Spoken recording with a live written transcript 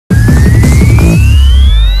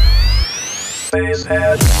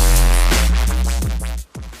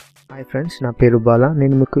Hi friends, నా పేరు బాలా.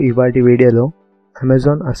 నేను మీకు ఇవాటి వీడియోలో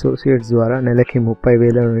అమెజాన్ అసోసియేట్స్ ద్వారా నెలకి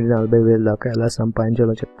 30,000 నుండి 40,000 దాకా ఎలా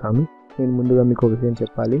సంపాదించాలో చెప్తాను. నేను ముందుగా మీకు ఒక విషయం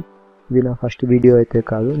చెప్పాలి, ఇది నా ఫస్ట్ వీడియో అయితే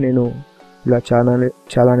కాదు. నేను ఇలా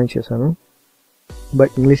చాలానే చేశాను,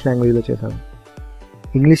 బట్ ఇంగ్లీష్ లాంగ్వేజ్లో చేశాను.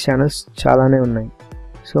 ఇంగ్లీష్ ఛానల్స్ చాలానే ఉన్నాయి.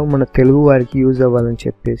 సో మన తెలుగు వారికి యూజ్ అవ్వాలని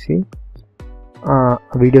చెప్పేసి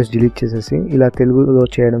వీడియోస్ డిలీట్ చేసేసి ఇలా తెలుగులో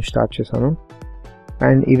చేయడం స్టార్ట్ చేశాను.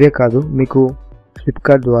 అండ్ ఇవే కాదు, మీకు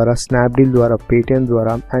ఫ్లిప్కార్ట్ ద్వారా, స్నాప్డీల్ ద్వారా, పేటిఎం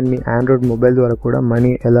ద్వారా అండ్ మీ ఆండ్రాయిడ్ మొబైల్ ద్వారా కూడా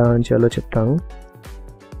మనీ ఎలా ఎర్న్ చేయాలో చెప్తాను.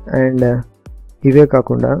 అండ్ ఇవే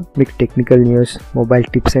కాకుండా మీకు technical news, mobile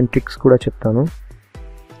tips and tricks కూడా చెప్తాను.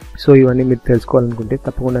 సో ఇవన్నీ మీరు తెలుసుకోవాలనుకుంటే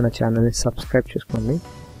తప్పకుండా నా ఛానల్ని సబ్స్క్రైబ్ చేసుకోండి.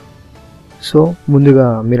 సో ముందుగా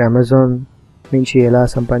మీరు అమెజాన్ నుంచి ఎలా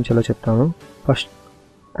సంపాదించాలో చెప్తాను. ఫస్ట్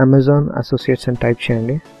అమెజాన్ అసోసియేట్స్ అని టైప్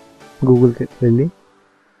చేయండి. గూగుల్కి వెళ్ళి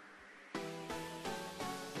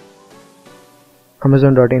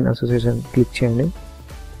amazon.in అసోసియేషన్ క్లిక్ చేయండి.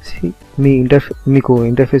 మీకు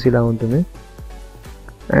ఇంటర్ఫేస్ ఇలా ఉంటుంది.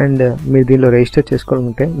 అండ్ మీరు దీనిలో రిజిస్టర్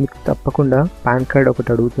చేసుకోవాలంటే మీకు తప్పకుండా పాన్ కార్డ్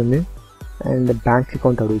ఒకటి అడుగుతుంది, అండ్ బ్యాంక్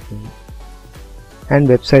అకౌంట్ అడుగుతుంది, అండ్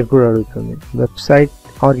వెబ్సైట్ కూడా అడుగుతుంది. Website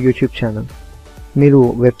are YouTube channel. మీరు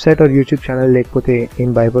వెబ్సైట్ ఆర్ యూట్యూబ్ ఛానల్ లేకపోతే ఏం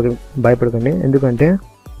భయపడకండి. ఎందుకంటే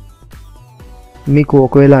మీకు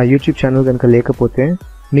ఒకవేళ యూట్యూబ్ ఛానల్ కనుక లేకపోతే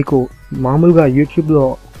మీకు మామూలుగా యూట్యూబ్లో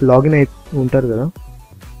లాగిన్ అయి ఉంటారు కదా.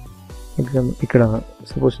 ఇక్కడ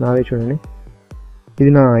సపోజ్ నాదే చూడండి,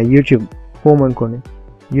 ఇది నా యూట్యూబ్ హోమ్ అనుకోండి.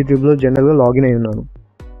 యూట్యూబ్లో జనరల్గా లాగిన్ అయి ఉన్నాను.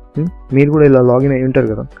 మీరు కూడా ఇలా లాగిన్ అయి ఉంటారు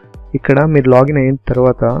కదా. ఇక్కడ మీరు లాగిన్ అయిన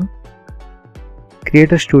తర్వాత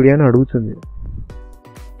క్రియేటర్ స్టూడియో అని అడుగుతుంది,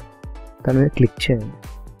 దాని మీద క్లిక్ చేయండి.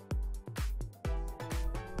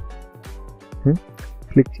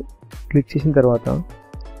 క్లిక్ చేసిన తర్వాత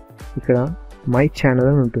ఇక్కడ మై ఛానల్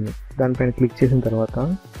అని ఉంటుంది. దానిపైన క్లిక్ చేసిన తర్వాత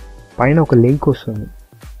పైన ఒక లింక్ వస్తుంది.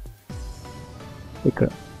 ఇక్కడ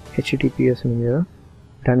HTTPS ఉంది కదా,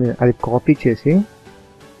 దాని మీద అది కాపీ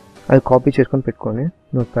చేసుకొని పెట్టుకోండి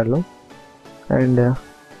నోట్ప్యాడ్లో. అండ్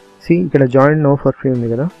ఇక్కడ జాయిన్ నౌ ఫర్ ఫ్రీ ఉంది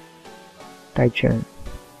కదా, టైప్ చేయండి.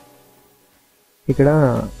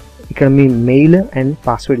 ఇక్కడ మీ మెయిల్ అండ్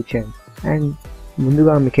పాస్వర్డ్ ఇచ్చేయండి. అండ్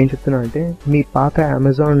ముందుగా మీకు ఏం చెప్తున్నా అంటే, మీ పాత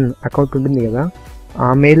అమెజాన్ అకౌంట్ ఉంటుంది కదా,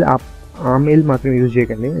 ఆ మెయిల్ మాత్రం యూజ్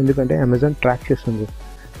చేయకండి. ఎందుకంటే అమెజాన్ ట్రాక్ చేస్తుంది.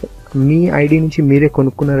 మీ ఐడి నుంచి మీరే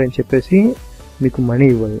కొనుక్కున్నారని చెప్పేసి మీకు మనీ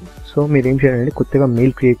ఇవ్వదు. సో మీరు ఏం చేయాలంటే కొత్తగా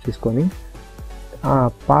మెయిల్ క్రియేట్ చేసుకొని ఆ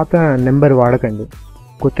పాత నెంబర్ వాడకండి.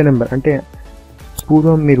 కొత్త నెంబర్ అంటే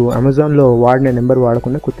పూర్వం మీరు అమెజాన్లో వాడిన నెంబర్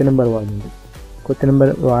వాడకుండా కొత్త నెంబర్ వాడండి. కొత్త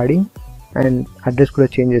నెంబర్ వాడి అండ్ అడ్రస్ కూడా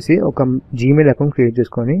చేంజ్ చేసి ఒక జీమెయిల్ అకౌంట్ క్రియేట్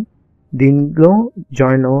చేసుకొని దీంట్లో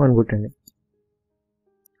జాయిన్ అవ్వ అని కొట్టండి.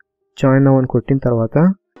 జాయిన్ అవ్వ అని కొట్టిన తర్వాత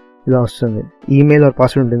ఇలా వస్తుంది. ఈమెయిల్ ఆర్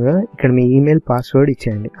పాస్వర్డ్ ఉంటుంది కదా, ఇక్కడ మీ ఈమెయిల్ పాస్వర్డ్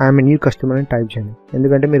ఇచ్చేయండి. ఐఎమ్ న్యూ కస్టమర్ అని టైప్ చేయండి.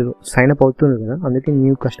 ఎందుకంటే మీరు సైన్ అప్ అవుతుంది కదా, అందుకే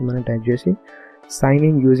న్యూ కస్టమర్ అని టైప్ చేసి sign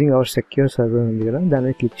in using hour secure server ఉంది కదా, దాని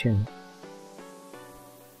మీద క్లిక్ చేయండి.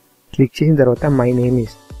 క్లిక్ చేసిన తర్వాత my name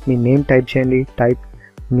is, me name type చేయండి.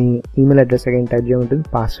 మీ email address again type చేయమంటుంది,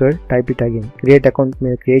 password type it again. Create account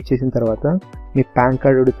మీద క్రియేట్ చేసిన తర్వాత మీ పాన్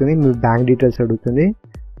కార్డ్ అడుగుతుంది, మీ బ్యాంక్ డీటెయిల్స్ అడుగుతుంది,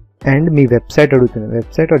 అండ్ మీ వెబ్సైట్ అడుగుతుంది.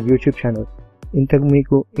 Website are YouTube channel. ఇంతకు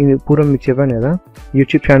మీకు పూర్వం మీకు చెప్పాను కదా,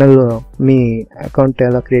 యూట్యూబ్ ఛానల్లో మీ అకౌంట్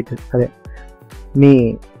ఎలా మీ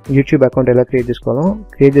యూట్యూబ్ అకౌంట్ ఎలా క్రియేట్ చేసుకోవాలో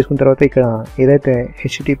క్రియేట్ చేసుకున్న తర్వాత ఇక్కడ ఏదైతే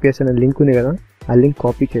HTTPS అనే లింక్ ఉంది కదా, ఆ లింక్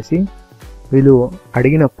కాపీ చేసి వీళ్ళు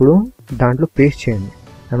అడిగినప్పుడు దాంట్లో పేస్ట్ చేయండి.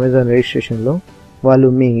 అమెజాన్ రిజిస్ట్రేషన్లో వాళ్ళు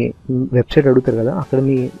మీ వెబ్సైట్ అడుగుతారు కదా, అక్కడ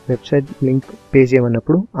మీ వెబ్సైట్ లింక్ పేస్ట్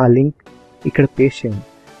చేయమన్నప్పుడు ఆ లింక్ ఇక్కడ పేస్ట్ చేయండి.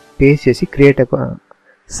 పేస్ట్ చేసి క్రియేట్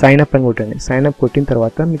సైన్ అప్ అని కొట్టండి. సైన్ అప్ కొట్టిన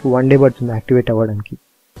తర్వాత మీకు 1 day పడుతుంది యాక్టివేట్ అవ్వడానికి.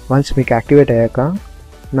 వన్స్ మీకు యాక్టివేట్ అయ్యాక,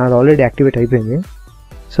 నాది ఆల్రెడీ యాక్టివేట్ అయిపోయింది.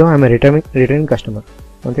 సో ఐఎమ్ రిటర్నింగ్ కస్టమర్,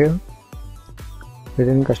 అంతే కదా.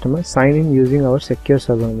 Returning customer, sign in using hour secure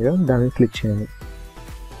server ఉంది కదా, దాన్ని క్లిక్ చేయండి.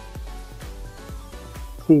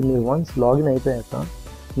 మీరు వన్స్ లాగిన్ అయిపోయాక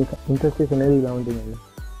మీకు ఇంటర్ఫేస్ అనేది ఇలా ఉంటుందండి.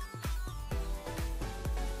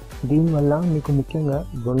 దీనివల్ల మీకు ముఖ్యంగా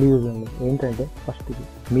 2 యూజ్ ఉంది. ఏంటంటే ఫస్ట్,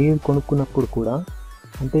 మీరు కొనుక్కున్నప్పుడు కూడా,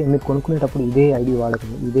 అంటే మీరు కొనుక్కునేటప్పుడు ఇదే ఐడి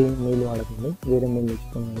వాడకండి, ఇదే మెయిల్ వాడకండి, వేరే మెయిల్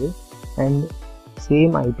తెచ్చుకున్నది. అండ్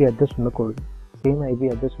సేమ్ IP అడ్రస్ ఉండకూడదు. సేమ్ IP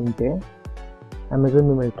అడ్రస్ ఉంటే అమెజాన్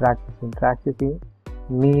మిమ్మల్ని ట్రాక్ చేసి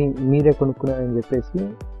మీరే కొనుక్కున్నారని చెప్పేసి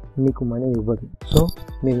మీకు మనీ ఇవ్వదు. సో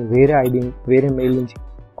మీరు వేరే మెయిల్ నుంచి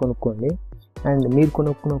కొనుక్కోండి. అండ్ మీరు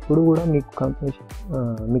కొనుక్కున్నప్పుడు కూడా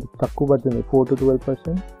మీకు తక్కువ పడుతుంది, 4 to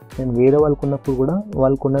 12%. అండ్ వేరే వాళ్ళు కొన్నప్పుడు కూడా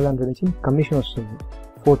వాళ్ళు కొన్న దాంట్లో నుంచి కమిషన్ వస్తుంది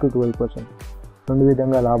 4 to 12%. 2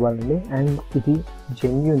 విధంగా లాభాలండి. అండ్ ఇది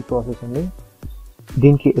జెన్యూన్ ప్రాసెస్ అండి.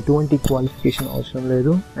 దీనికి ఎటువంటి క్వాలిఫికేషన్ అవసరం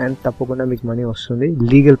లేదు అండ్ తప్పకుండా మీకు మనీ వస్తుంది,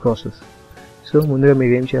 లీగల్ ప్రాసెస్. సో ముందుగా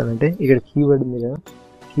మీరు ఏం చేయాలంటే ఇక్కడ కీవర్డ్ మీద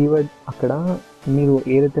అక్కడ మీరు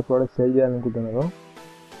ఏదైతే ప్రోడక్ట్ సేల్ చేయాలనుకుంటున్నారో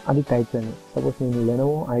అది టైప్ చేయండి. సపోజ్ నేను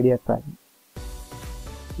లెనోవో ఐడియా ప్యాడ్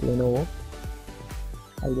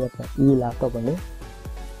ఈ ల్యాప్టాప్ అండి.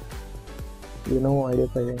 లెనోవో ఐడియా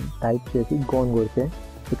ప్యాడ్ టైప్ చేసి గోన్ కొడితే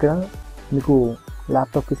ఇక్కడ మీకు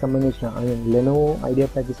ల్యాప్టాప్కి సంబంధించిన లెనోవో ఐడియా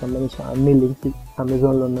ప్యాడ్కి సంబంధించిన అన్ని లింక్స్,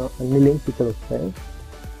 అమెజాన్లో ఉన్న అన్ని లింక్స్ ఇక్కడ వస్తాయి.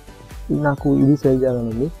 నాకు ఇది సేల్ చేయాలని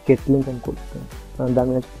ఉంది, గెట్ లింక్ అని కొడుతాను. దాని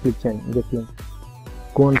మీద క్లిక్ చేయండి, గెట్ లింక్.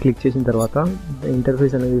 గోన్ క్లిక్ చేసిన తర్వాత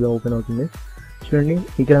ఇంటర్ఫేస్ అనేది ఇలా ఓపెన్ అవుతుంది. చూడండి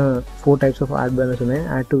ఇక్కడ 4 టైప్స్ ఆఫ్ యాడ్ బ్యానర్స్ ఉన్నాయి.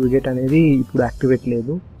 యాడ్ టు విజెట్ అనేది ఇప్పుడు యాక్టివేట్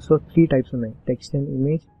లేదు. సో 3 టైప్స్ ఉన్నాయి, text and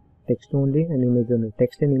image, text only and image only.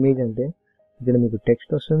 Text and image అంటే ఇక్కడ మీకు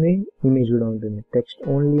టెక్స్ట్ వస్తుంది, ఇమేజ్ కూడా ఉంటుంది. టెక్స్ట్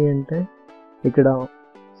ఓన్లీ అంటే ఇక్కడ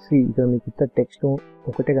మీకు ఇంత టెక్స్ట్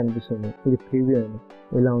ఒకటే కనిపిస్తుంది, ఇది ప్రివ్యూ అండి,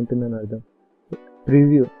 ఇలా ఉంటుందని అర్థం,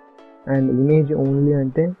 ప్రివ్యూ. అండ్ ఇమేజ్ ఓన్లీ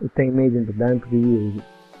అంటే ఇంత ఇమేజ్ ఉంటుంది, దాని ప్రివ్యూ ఇది.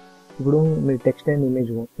 ఇప్పుడు మీరు టెక్స్ట్ అండ్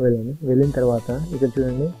ఇమేజ్ వెళ్ళిన తర్వాత ఇక్కడ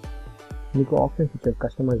చూడండి మీకు ఆప్షన్స్ ఇచ్చారు.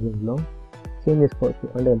 కస్టమైజ్ లింక్లో చేంజ్ చేసుకోవచ్చు,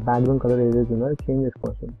 అంటే బ్యాక్గ్రౌండ్ కలర్ ఏదైతే ఉందో చేంజ్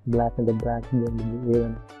చేసుకోవచ్చు. బ్లాక్ అంటే బ్లాక్, ఏదైనా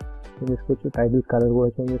చేంజ్ చేసుకోవచ్చు. టైటిల్ కలర్ కూడా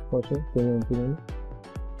చేంజ్ చేసుకోవచ్చు, చేంజ్ ఉంటుంది.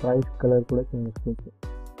 ప్రైస్ కలర్ కూడా చేంజ్ చేసుకోవచ్చు.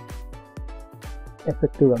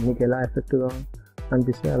 ఎఫెక్టివ్గా మీకు ఎలా ఎఫెక్టివ్గా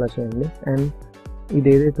అనిపిస్తే అలా చేయండి. అండ్ ఇది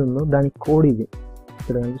ఏదైతే ఉందో దాని కోడ్ ఇది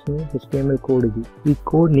ఇక్కడ కనిపిస్తుంది, HTML కోడ్ ఇది. ఈ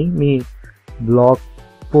కోడ్ని మీ బ్లాగ్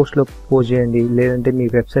పోస్ట్లో పోస్ట్ చేయండి, లేదంటే మీ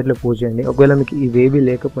వెబ్సైట్లో పోస్ట్ చేయండి. ఒకవేళ మీకు ఇవేవి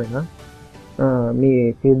లేకపోయినా మీ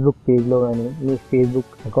ఫేస్బుక్ పేజ్లో కానీ మీ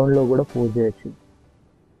ఫేస్బుక్ అకౌంట్లో కూడా పోస్ట్ చేయొచ్చు.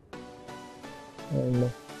 అండ్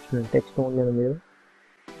టెక్స్ట్ ఓన్లీ అని మీరు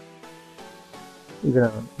ఇక్కడ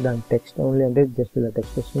దాని టెక్స్ట్ ఓన్లీ అంటే జస్ట్ ఇలా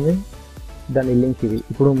టెక్స్ట్ వస్తుంది, దాని లింక్ ఇది.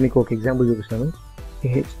 ఇప్పుడు మీకు ఒక ఎగ్జాంపుల్ చూపిస్తాను.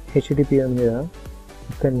 HTTP మీద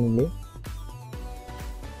ఇక్కడ నుండి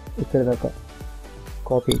ఇక్కడ దాకా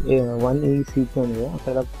కాపీ 1EC మీద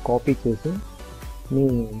అక్కడ కాపీ చేసి మీ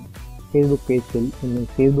ఫేస్బుక్ పేజ్కి వెళ్ళి, మీ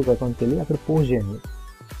ఫేస్బుక్ అకౌంట్కి వెళ్ళి అక్కడ పోస్ట్ చేయండి.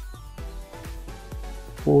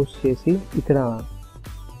 పోస్ట్ చేసి ఇక్కడ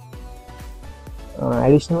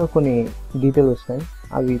అడిషనల్ కొన్ని డీటెయిల్ వస్తాయి,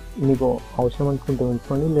 అవి మీకు అవసరం అనుకుంటే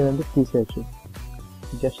ఉంచుకోండి, లేదంటే తీసేయచ్చు.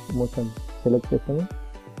 జస్ట్ మొత్తం సెలెక్ట్ చేస్తాను.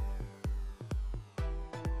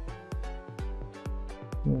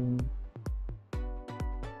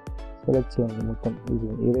 సెలెక్ట్ చేయండి మొత్తం, ఇది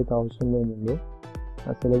ఏదైతే అవసరం లేదో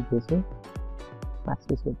అది సెలెక్ట్ చేసి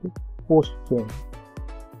యాక్సెస్ పెట్టి పోస్ట్ చేయండి.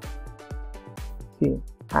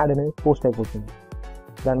 యాడ్ అనేది పోస్ట్ అయిపోతుంది.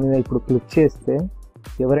 దాని మీద ఇప్పుడు క్లిక్ చేస్తే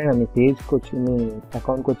ఎవరైనా మీ పేజ్కి వచ్చి, మీ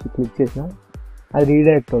అకౌంట్కి వచ్చి క్లిక్ చేసినా అది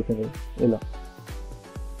రీడైరెక్ట్ అవుతుంది. ఇలా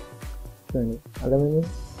చూడండి, అర్థమైంది.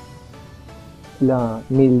 ఇలా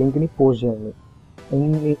మీ లింక్ని పోస్ట్ చేయండి,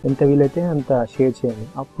 ఎంత వీలైతే అంత షేర్ చేయండి.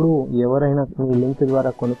 అప్పుడు ఎవరైనా మీ లింక్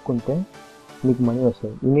ద్వారా కొనుక్కుంటే మీకు మనీ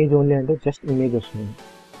వస్తుంది. ఇమేజ్ ఓన్లీ అంటే జస్ట్ ఇమేజ్ వస్తుంది.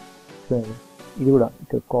 చూడండి ఇది కూడా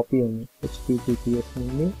ఇక్కడ కాపీ అయింది, HTTPS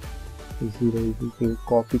నుండి 0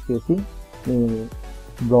 కాపీ చేసి మీ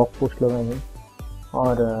బ్లాగ్ పోస్ట్లో కానీ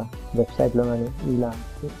ఆర్ వెబ్సైట్లో కానీ, ఇలా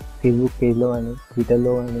ఫేస్బుక్ పేజ్లో కానీ,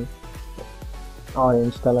 ట్విట్టర్లో కానీ ఆర్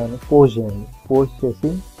ఇన్స్టాలో కానీ పోస్ట్ చేయండి. పోస్ట్ చేసి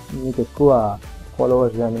మీకు ఎక్కువ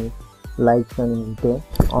ఫాలోవర్స్ కానీ లైక్స్ కానీ ఉంటే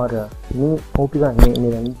ఆర్ మీ ఓపిక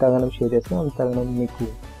మీరు ఎంతగానో షేర్ చేస్తే అంతగానో మీకు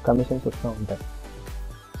కమిషన్స్ వస్తూ ఉంటాయి.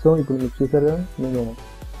 సో ఇప్పుడు మీకు చూసారు, నేను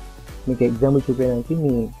మీకు ఎగ్జాంపుల్ చూపించడానికి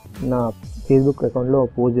నా ఫేస్బుక్ అకౌంట్లో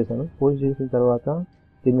పోస్ట్ చేశాను. పోస్ట్ చేసిన తర్వాత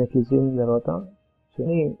దీని మీద క్లిక్ చేసిన తర్వాత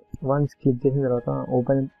వన్స్ క్లిక్ చేసిన తర్వాత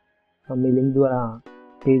ఓపెన్, మీ లింక్ ద్వారా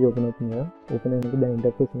పేజ్ ఓపెన్ అవుతుంది కదా. ఓపెన్ అయినప్పుడు దాని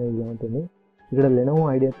ఇంటర్ఫేస్ అనేది ఇలా ఉంటుంది. ఇక్కడ లెనోవో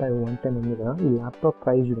ఐడియా ప్యాడ్ 110 ఉంది కదా, ఈ ల్యాప్టాప్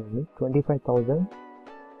ప్రైస్ చూడండి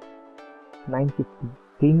 25,950.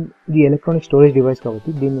 ఇది ఎలక్ట్రానిక్ స్టోరేజ్ డివైస్ కాబట్టి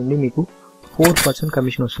దీని నుండి మీకు 4%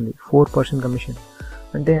 కమిషన్ వస్తుంది. 4% కమిషన్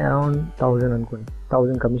అంటే అరౌండ్ 1000 అనుకోండి,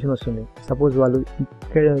 1000 కమిషన్ వస్తుంది. సపోజ్ వాళ్ళు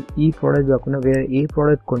ఇక్కడ ఈ ప్రోడక్ట్ కాకుండా వేరే ఏ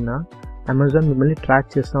ప్రోడక్ట్ కొన్నా అమెజాన్ మిమ్మల్ని ట్రాక్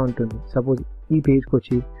చేస్తూ ఉంటుంది. సపోజ్ ఈ పేజ్కి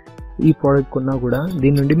వచ్చి ఈ ప్రోడక్ట్ కొన్నా కూడా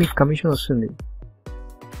దీని నుండి మీకు కమిషన్ వస్తుంది.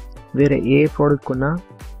 వేరే ఏ ప్రోడక్ట్ కొన్నా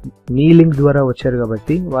మీ లింక్ ద్వారా వచ్చారు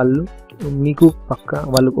కాబట్టి వాళ్ళు మీకు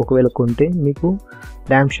వాళ్ళు ఒకవేళ కొంటే మీకు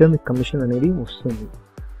డామ్ షూర్ మీకు కమిషన్ అనేది వస్తుంది.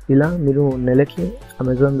 ఇలా మీరు నెలకి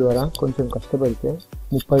అమెజాన్ ద్వారా కొంచెం కష్టపడితే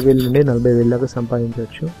 30,000 నుండి 40,000 దాకా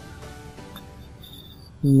సంపాదించవచ్చు.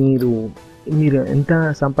 మీరు ఎంత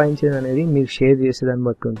సంపాదించేది అనేది మీరు షేర్ చేసేదాన్ని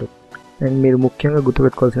బట్టి ఉంటుంది. అండ్ మీరు ముఖ్యంగా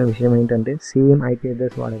గుర్తుపెట్టుకోవాల్సిన విషయం ఏంటంటే సేమ్ IP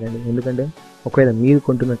అడ్రస్ వాడకండి. ఎందుకంటే ఒకవేళ మీరు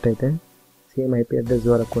కొంటున్నట్టయితే సేమ్ IP అడ్రస్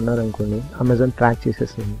ద్వారా కొన్నారనుకోండి, అమెజాన్ ట్రాక్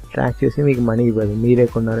చేసేస్తుంది. ట్రాక్ చేసి మీకు మనీ ఇవ్వదు, మీరే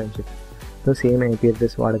కొన్నారని చెప్పి. So same IP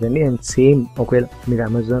address వాడకండి. And same ఒకవేళ మీరు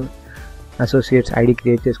అమెజాన్ అసోసియేట్స్ ఐడి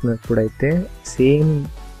క్రియేట్ చేసుకున్నప్పుడు అయితే సేమ్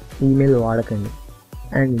ఈమెయిల్ వాడకండి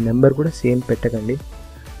అండ్ నెంబర్ కూడా సేమ్ పెట్టకండి.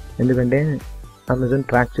 ఎందుకంటే అమెజాన్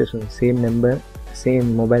ట్రాక్ చేస్తుంది same number, same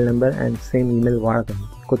mobile number and same email వాడకండి.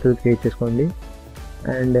 కొత్తది క్రియేట్ చేసుకోండి.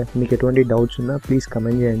 అండ్ మీకు ఎటువంటి డౌట్స్ ఉన్నా ప్లీజ్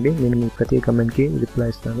కమెంట్ చేయండి, నేను మీ ప్రతి కమెంట్కి రిప్లై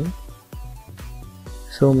ఇస్తాను.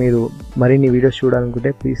 సో మీరు మరిన్ని వీడియోస్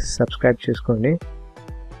చూడాలనుకుంటే ప్లీజ్ సబ్స్క్రైబ్ చేసుకోండి.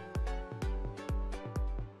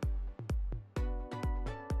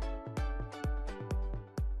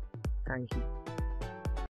 Thank you.